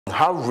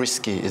How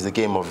risky is the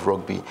game of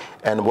rugby,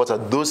 and what are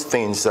those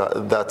things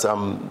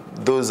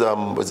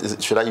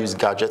should I use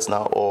gadgets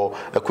now or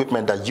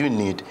equipment that you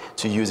need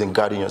to use in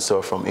guarding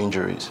yourself from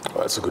injuries?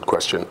 That's a good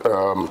question.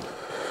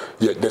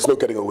 Yeah, there's no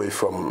getting away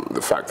from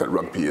the fact that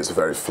rugby is a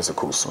very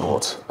physical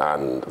sport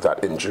and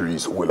that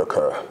injuries will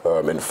occur.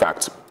 In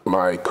fact,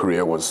 my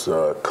career was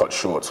cut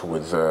short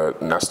with a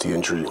nasty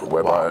injury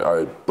whereby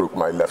I broke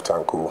my left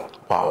ankle.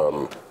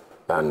 Wow.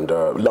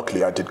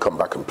 Luckily, I did come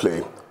back and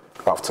play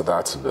after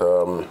that.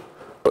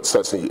 But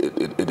certainly,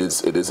 it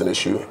is an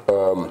issue.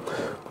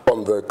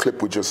 On the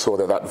clip we just saw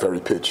that very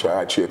pitch,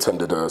 I actually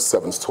attended a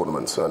sevens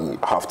tournament, and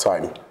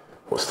half-time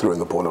was throwing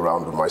the ball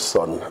around with my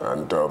son,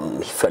 and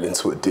he fell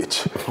into a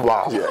ditch.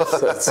 Wow.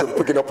 Yes. So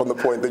picking up on the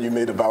point that you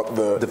made about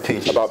the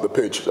pitch.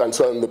 And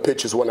so the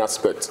pitch is one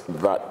aspect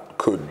that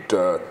could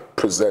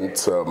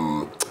present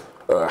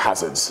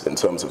hazards in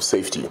terms of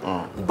safety.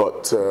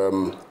 But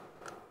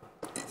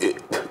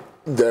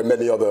there are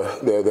many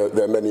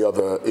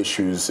other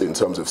issues in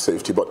terms of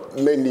safety, but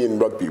mainly in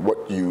rugby,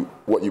 what you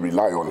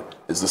rely on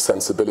is the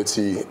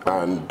sensibility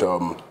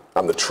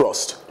and the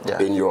trust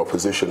in your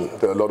opposition.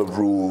 There are a lot of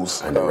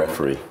rules and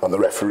the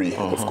referee,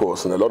 of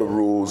course, and a lot of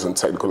rules and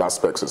technical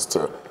aspects as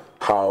to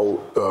how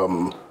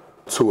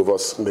two of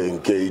us may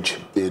engage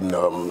in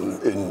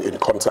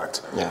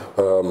contact.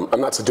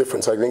 And that's a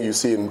difference. I think you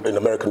see in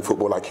American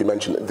football, like you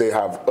mentioned, they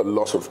have a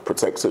lot of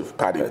protective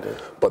padding,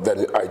 but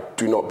then I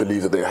do not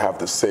believe that they have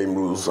the same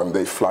rules, and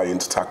they fly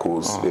into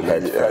tackles in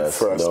head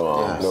first,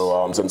 no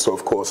arms. And so,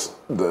 of course,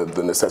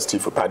 the necessity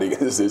for padding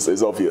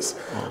is obvious.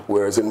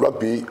 Whereas in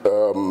rugby,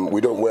 we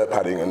don't wear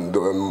padding, and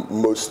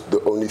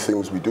the only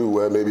things we do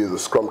wear maybe the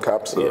scrum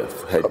caps,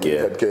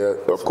 headgear,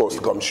 of course,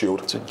 gum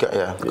shield.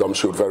 Gum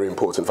shield, very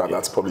important. In fact,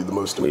 that's probably the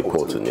most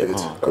important,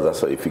 because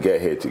that's what, if you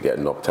get hit, you get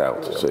knocked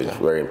out. So it's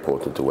very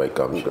important to wear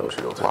gum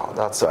shield. Wow,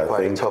 that's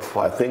quite a tough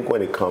one. I think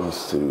when it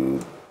comes to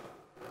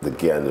the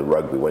gear and the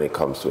rugby, when it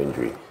comes to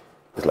injury,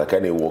 it's like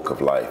any walk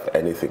of life.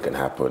 Anything can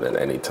happen at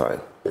any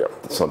time.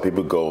 Some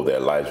people go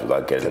their lives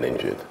without getting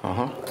injured.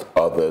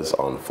 Others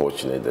are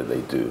unfortunate that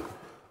they do.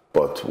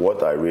 But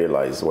what I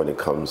realize when it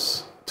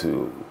comes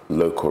to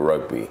local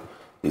rugby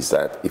is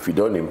that if you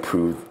don't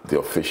improve the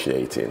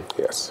officiating,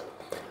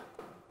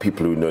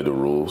 people who know the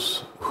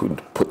rules, who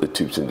put the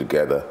two teams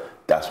together,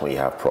 that's when you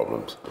have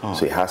problems.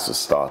 So it has to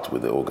start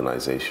with the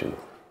organization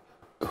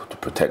to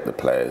protect the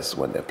players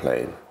when they're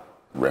playing,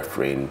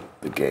 refereeing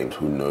the games,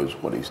 who knows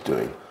what he's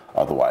doing.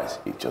 Otherwise,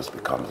 it just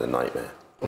becomes a nightmare.